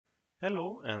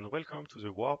Hello and welcome to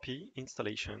the Warpy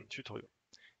installation tutorial.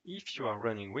 If you are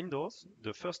running Windows,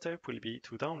 the first step will be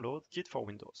to download Git for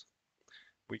Windows.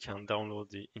 We can download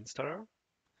the installer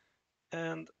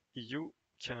and you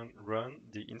can run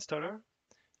the installer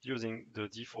using the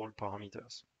default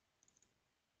parameters.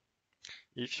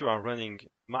 If you are running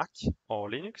Mac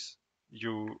or Linux,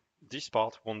 this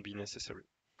part won't be necessary.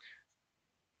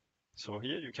 So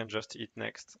here you can just hit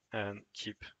next and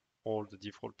keep all the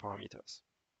default parameters.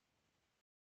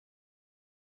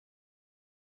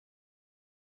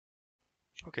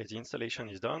 Okay, the installation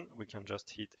is done. We can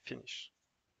just hit finish.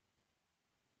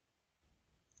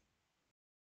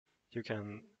 You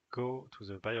can go to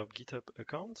the BIOP GitHub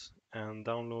account and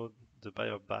download the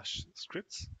BIOP bash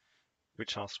scripts,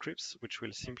 which are scripts which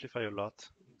will simplify a lot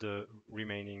the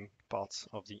remaining parts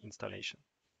of the installation.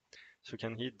 So you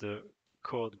can hit the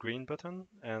code green button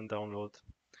and download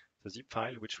the zip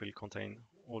file, which will contain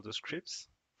all the scripts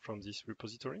from this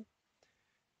repository.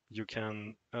 You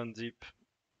can unzip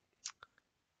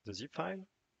the zip file,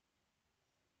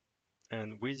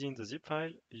 and within the zip file,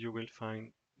 you will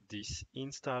find this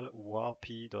install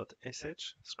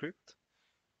warpy.sh script.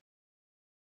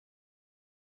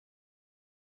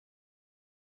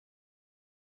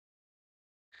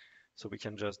 So we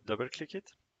can just double click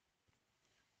it.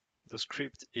 The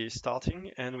script is starting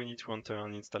and we need to enter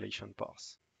an installation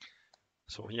path.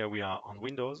 So here we are on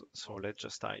Windows. So let's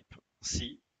just type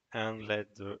C and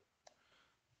let the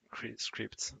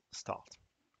script start.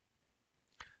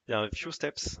 There are a few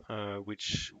steps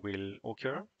which will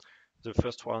occur. The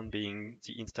first one being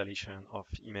the installation of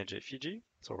image Fiji.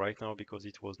 So right now, because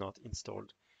it was not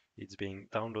installed, it's being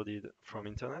downloaded from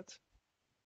internet.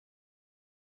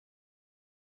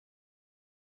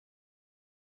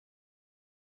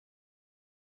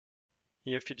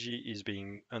 Here Fiji is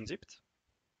being unzipped.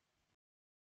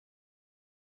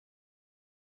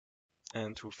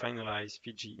 And to finalize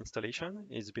Fiji installation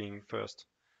is being first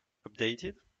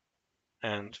updated.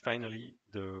 And finally,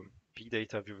 the Big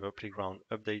Data Viewer Playground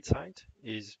update site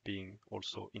is being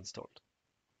also installed.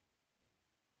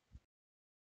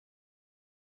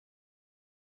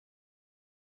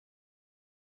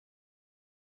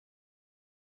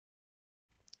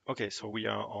 Okay, so we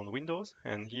are on Windows,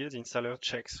 and here the installer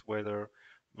checks whether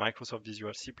Microsoft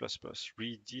Visual C++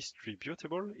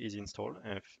 redistributable is installed.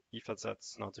 And if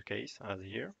that's not the case, as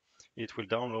here, it will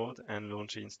download and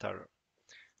launch the installer.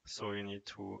 So you need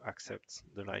to accept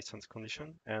the license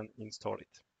condition and install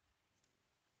it.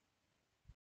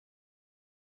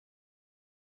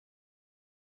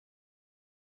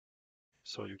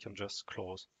 So you can just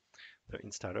close the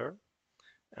installer.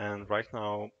 And right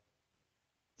now,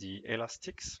 the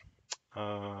Elastics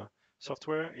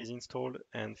software is installed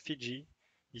and Fiji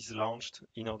is launched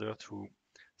in order to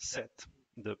set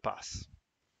the path,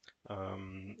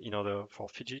 in order for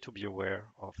Fiji to be aware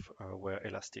of where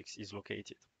Elastics is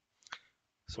located.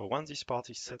 So once this part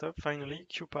is set up, finally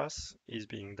QuPath is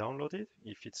being downloaded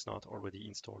if it's not already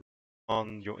installed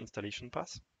on your installation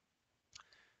path.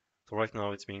 So right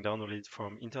now it's being downloaded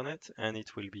from internet and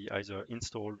it will be either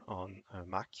installed on a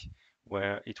Mac,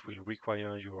 where it will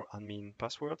require your admin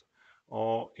password,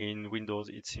 or in Windows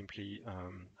it's simply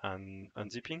an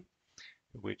unzipping,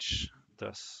 which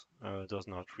does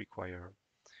not require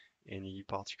any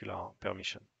particular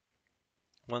permission.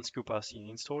 Once QuPath is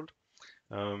installed,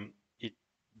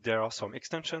 there are some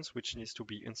extensions which needs to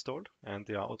be installed, and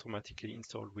they are automatically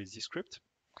installed with this script.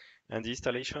 And the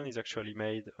installation is actually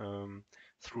made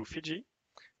through Fiji.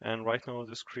 And right now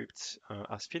the script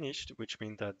has finished, which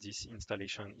means that this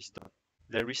installation is done.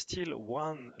 There is still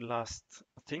one last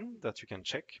thing that you can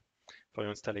check for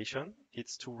your installation.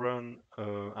 It's to run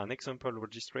an example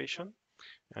registration.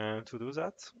 And to do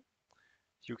that,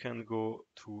 you can go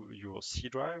to your C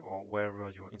drive or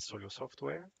wherever you install your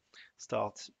software,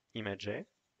 start image A,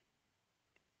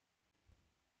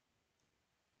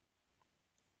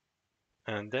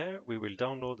 and there we will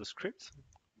download the script,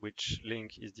 which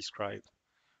link is described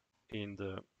in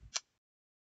the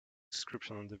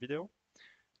description on the video.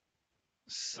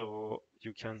 So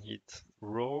you can hit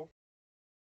row,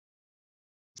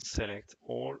 select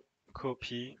all,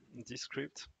 copy this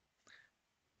script,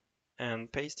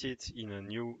 and paste it in a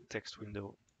new text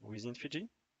window within Fiji.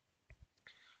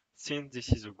 Since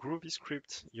this is a Groovy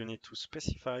script, you need to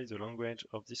specify the language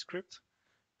of this script,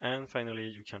 and finally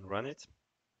you can run it.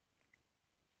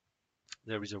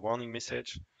 There is a warning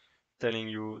message telling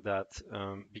you that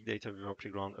Big Data Viewer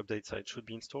Playground update site should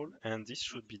be installed, and this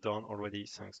should be done already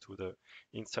thanks to the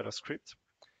installer script.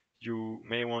 You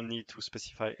may need to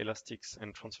specify Elastics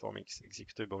and Transformix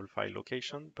executable file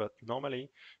location, but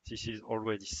normally this is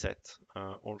already set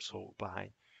also by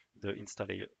the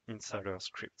installer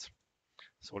script.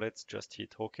 So let's just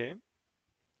hit OK.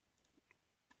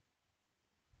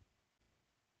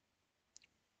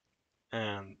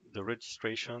 And the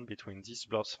registration between this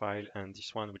blobs file and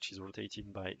this one, which is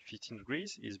rotated by 15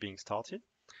 degrees, is being started.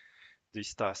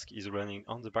 This task is running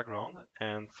on the background.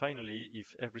 And finally,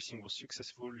 if everything was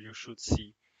successful, you should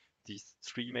see these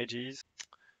three images: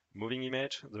 moving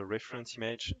image, the reference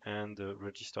image, and the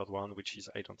registered one, which is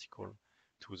identical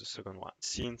to the second one.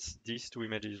 Since these two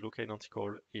images look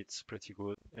identical, it's pretty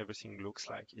good. Everything looks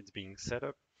like it's being set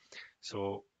up.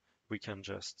 So we can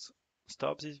just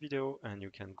stop this video and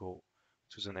you can go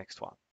to the next one.